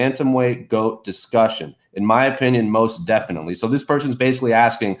in the bantamweight GOAT discussion? In my opinion, most definitely. So this person's basically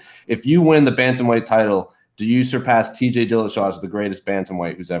asking, if you win the bantamweight title, do you surpass TJ Dillashaw as the greatest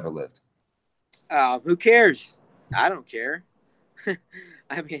bantamweight who's ever lived? Who cares? I don't care.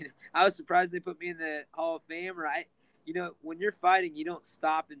 I mean, I was surprised they put me in the Hall of Fame. When you're fighting, you don't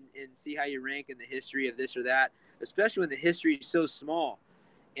stop and see how you rank in the history of this or that, especially when the history is so small.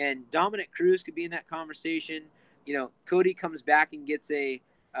 And Dominic Cruz could be in that conversation. Cody comes back and gets a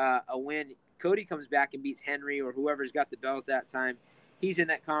win. Cody comes back and beats Henry or whoever's got the belt at that time. He's in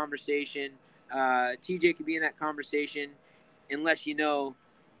that conversation. TJ could be in that conversation unless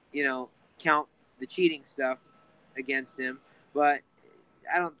count the cheating stuff against him. But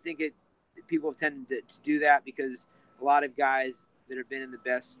I don't think people tend to do that because a lot of guys that have been in the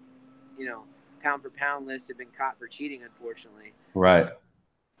best, pound for pound list have been caught for cheating, unfortunately. Right.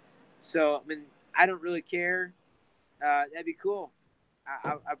 So, I mean, I don't really care. That'd be cool.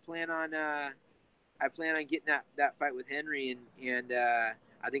 I plan on getting that fight with Henry, and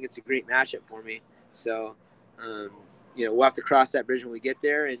I think it's a great matchup for me. So, we'll have to cross that bridge when we get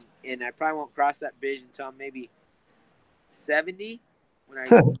there, and I probably won't cross that bridge until I'm maybe 70 when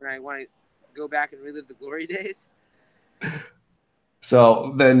I want to go back and relive the glory days.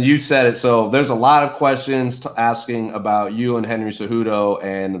 So then you said it. So there's a lot of questions asking about you and Henry Cejudo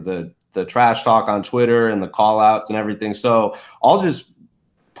and the trash talk on Twitter and the call outs and everything. So I'll just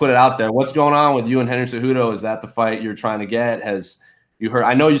put it out there. What's going on with you and Henry Cejudo? Is that the fight you're trying to get? Has you heard?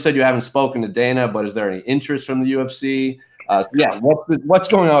 I know you said you haven't spoken to Dana, but is there any interest from the UFC? What's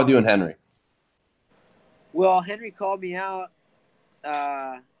going on with you and Henry? Well, Henry called me out.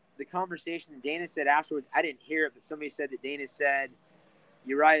 The conversation Dana said afterwards, I didn't hear it, but somebody said that Dana said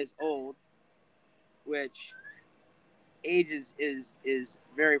Uriah's old, which age is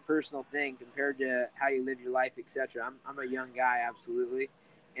very personal thing compared to how you live your life, etc. I'm a young guy, absolutely.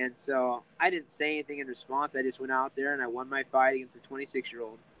 And so I didn't say anything in response. I just went out there and I won my fight against a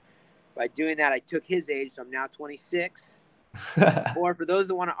 26-year-old. By doing that, I took his age, so I'm now 26. Or for those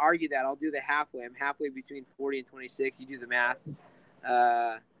that want to argue that, I'll do the halfway. I'm halfway between 40 and 26. You do the math.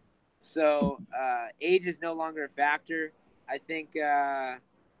 So age is no longer a factor. I think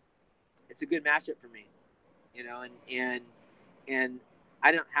it's a good matchup for me, and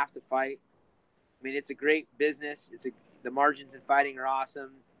I don't have to fight. I mean, it's a great business. The margins in fighting are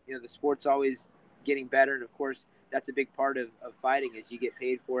awesome. The sport's always getting better, and of course, that's a big part of fighting is you get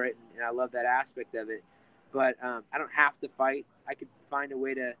paid for it, and I love that aspect of it. But I don't have to fight. I could find a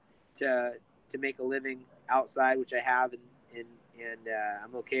way to make a living outside, which I have, and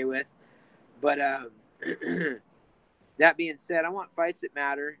I'm okay with. But that being said, I want fights that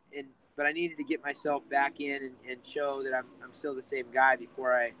matter, but I needed to get myself back in and show that I'm still the same guy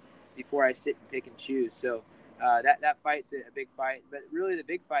before I sit and pick and choose. So that fight's a big fight, but really the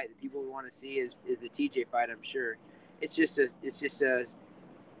big fight that people want to see is the TJ fight. I'm sure it's just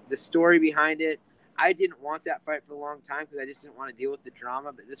the story behind it. I didn't want that fight for a long time because I just didn't want to deal with the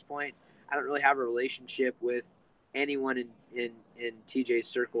drama. But at this point, I don't really have a relationship with anyone in TJ's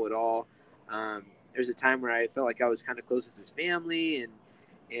circle at all. There's a time where I felt like I was kind of close with his family,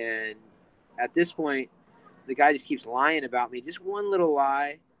 and at this point, the guy just keeps lying about me. Just one little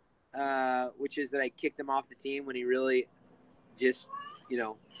lie, which is that I kicked him off the team when he really just,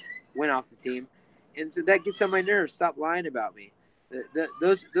 went off the team. And so that gets on my nerves. Stop lying about me.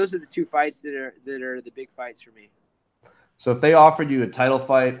 Those are the two fights that are the big fights for me. So if they offered you a title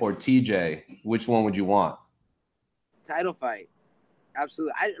fight or TJ, which one would you want? Title fight.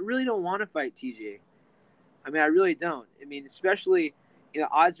 Absolutely. I really don't want to fight TJ. I mean, I really don't. I mean, especially,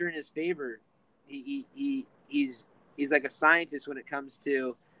 odds are in his favor. He's like a scientist when it comes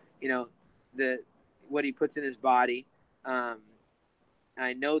to, what he puts in his body.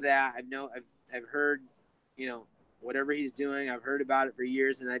 I know that. I've heard, whatever he's doing. I've heard about it for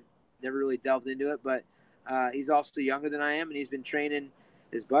years, and I never really delved into it. But he's also younger than I am, and he's been training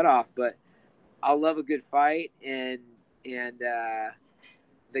his butt off. But I'll love a good fight, and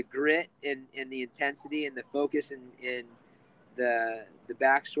the grit and the intensity and the focus and the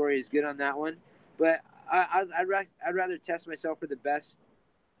backstory is good on that one. But I'd rather test myself for the best,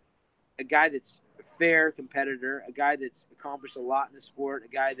 a guy that's a fair competitor, a guy that's accomplished a lot in the sport, a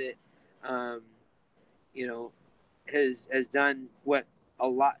guy that, has done what a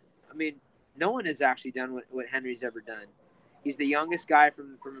lot. I mean, no one has actually done what Henry's ever done. He's the youngest guy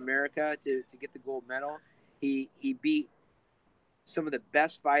from America to get the gold medal. He beat some of the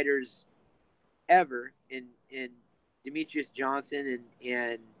best fighters ever in Demetrius Johnson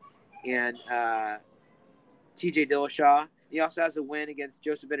and TJ Dillashaw. He also has a win against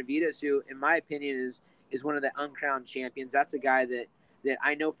Joseph Benavidez, who, in my opinion, is one of the uncrowned champions. That's a guy that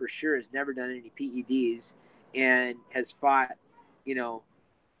I know for sure has never done any PEDs and has fought, who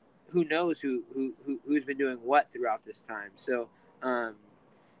knows who's been doing what throughout this time. So,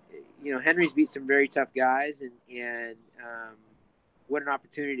 Henry's beat some very tough guys, and what an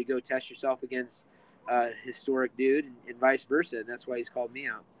opportunity to go test yourself against a historic dude, and vice versa. And that's why he's called me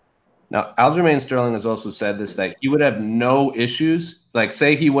out. Now, Aljamain Sterling has also said this, that he would have no issues. Like,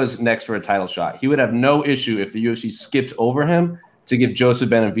 say he was next for a title shot, he would have no issue if the UFC skipped over him to give Joseph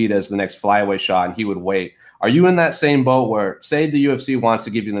Benavidez the next flyweight shot, and he would wait. Are you in that same boat where, say the UFC wants to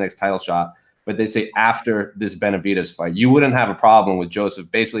give you the next title shot, but they say after this Benavidez fight, you wouldn't have a problem with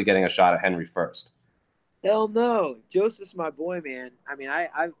Joseph basically getting a shot at Henry first? Hell no. Joseph's my boy, man. I mean,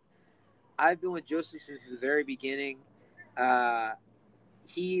 I've been with Joseph since the very beginning.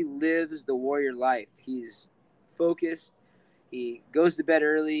 He lives the warrior life. He's focused. He goes to bed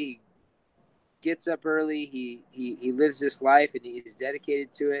early. He gets up early. He lives this life, and he's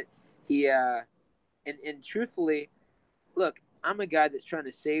dedicated to it. And truthfully, look, I'm a guy that's trying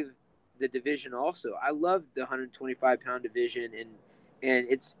to save the division also. I love the 125-pound division, and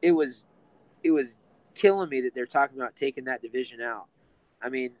it was killing me that they're talking about taking that division out. I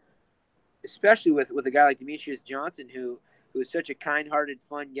mean, especially with a guy like Demetrius Johnson, who is such a kind-hearted,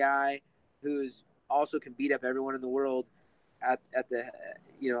 fun guy, who's also can beat up everyone in the world at the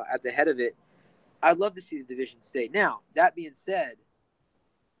head of it. I'd love to see the division stay. Now, that being said,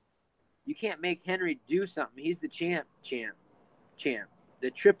 you can't make Henry do something. He's the champ,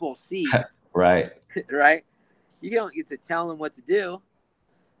 the triple C. Right. Right? You don't get to tell him what to do.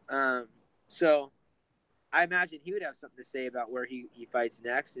 So I imagine he would have something to say about where he fights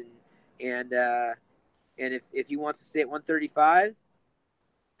next, and if he wants to stay at 135,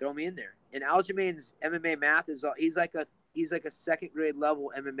 throw me in there. And Aljamain's MMA math he's like a second grade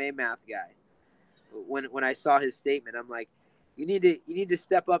level MMA math guy. When I saw his statement, I'm like, you need to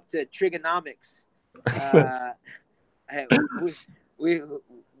step up to trigonomics.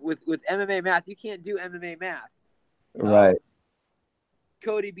 With MMA math, you can't do MMA math. Right.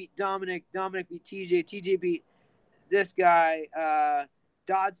 Cody beat Dominic. Dominic beat TJ. TJ beat this guy.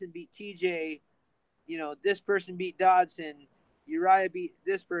 Dodson beat TJ. This person beat Dodson. Uriah beat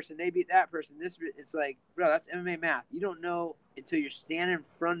this person. They beat that person. It's like, bro, that's MMA math. You don't know until you're standing in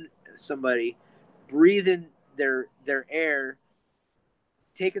front of somebody, breathing their air,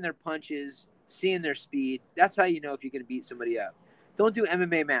 taking their punches, seeing their speed. That's how you know if you can beat somebody up. Don't do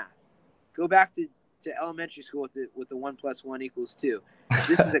MMA math. Go back to elementary school with the 1 + 1 = 2.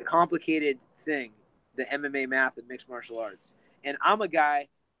 This is a complicated thing, the MMA math of mixed martial arts. And I'm a guy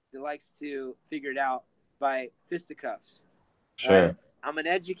that likes to figure it out by fisticuffs. Sure. Right? I'm an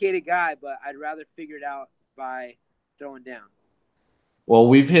educated guy, but I'd rather figure it out by throwing down. Well,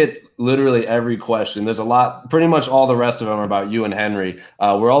 we've hit literally every question. There's a lot, pretty much all the rest of them are about you and Henry.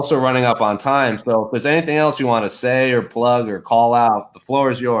 We're also running up on time. So if there's anything else you want to say or plug or call out, the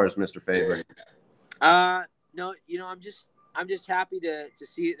floor is yours, Mr. Favorite. No, I'm just I'm just happy to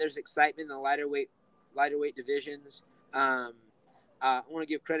see that there's excitement in the lighter weight divisions. I want to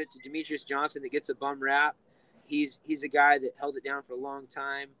give credit to Demetrius Johnson that gets a bum rap. He's a guy that held it down for a long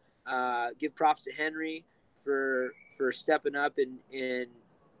time. Give props to Henry for stepping up and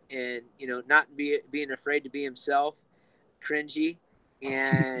not being afraid to be himself. Cringy.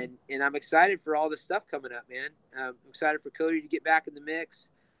 And I'm excited for all the stuff coming up, man. I'm excited for Cody to get back in the mix.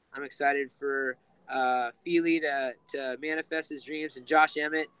 I'm excited for Feely to manifest his dreams, and Josh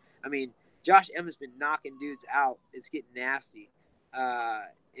Emmett. I mean, Josh Emmett's been knocking dudes out. It's getting nasty.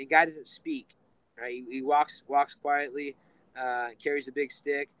 And guy doesn't speak, right? He walks quietly, carries a big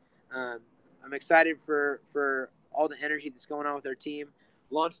stick. I'm excited for all the energy that's going on with our team.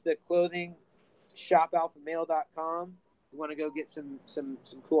 Launched the clothing shop, alphamale.com. We want to go get some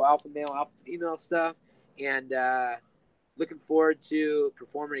cool alpha male, alpha female stuff, and looking forward to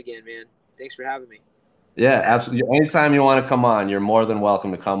performing again, man. Thanks for having me. Yeah, absolutely. Anytime you want to come on, you're more than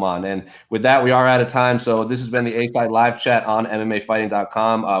welcome to come on. And with that, we are out of time. So this has been the A-Side live chat on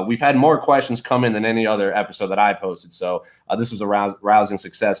MMAfighting.com. We've had more questions come in than any other episode that I've hosted. So this was a rousing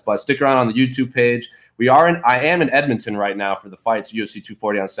success. But stick around on the YouTube page. I am in Edmonton right now for the fights, UFC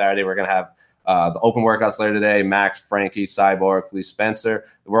 240 on Saturday. We're going to have the open workouts later today. Max, Frankie, Cyborg, Felice Spencer.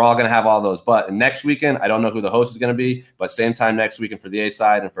 We're all going to have all those. But next weekend, I don't know who the host is going to be, but same time next weekend for the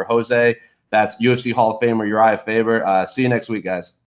A-Side and for Jose. That's UFC Hall of Famer Uriah Faber. See you next week, guys.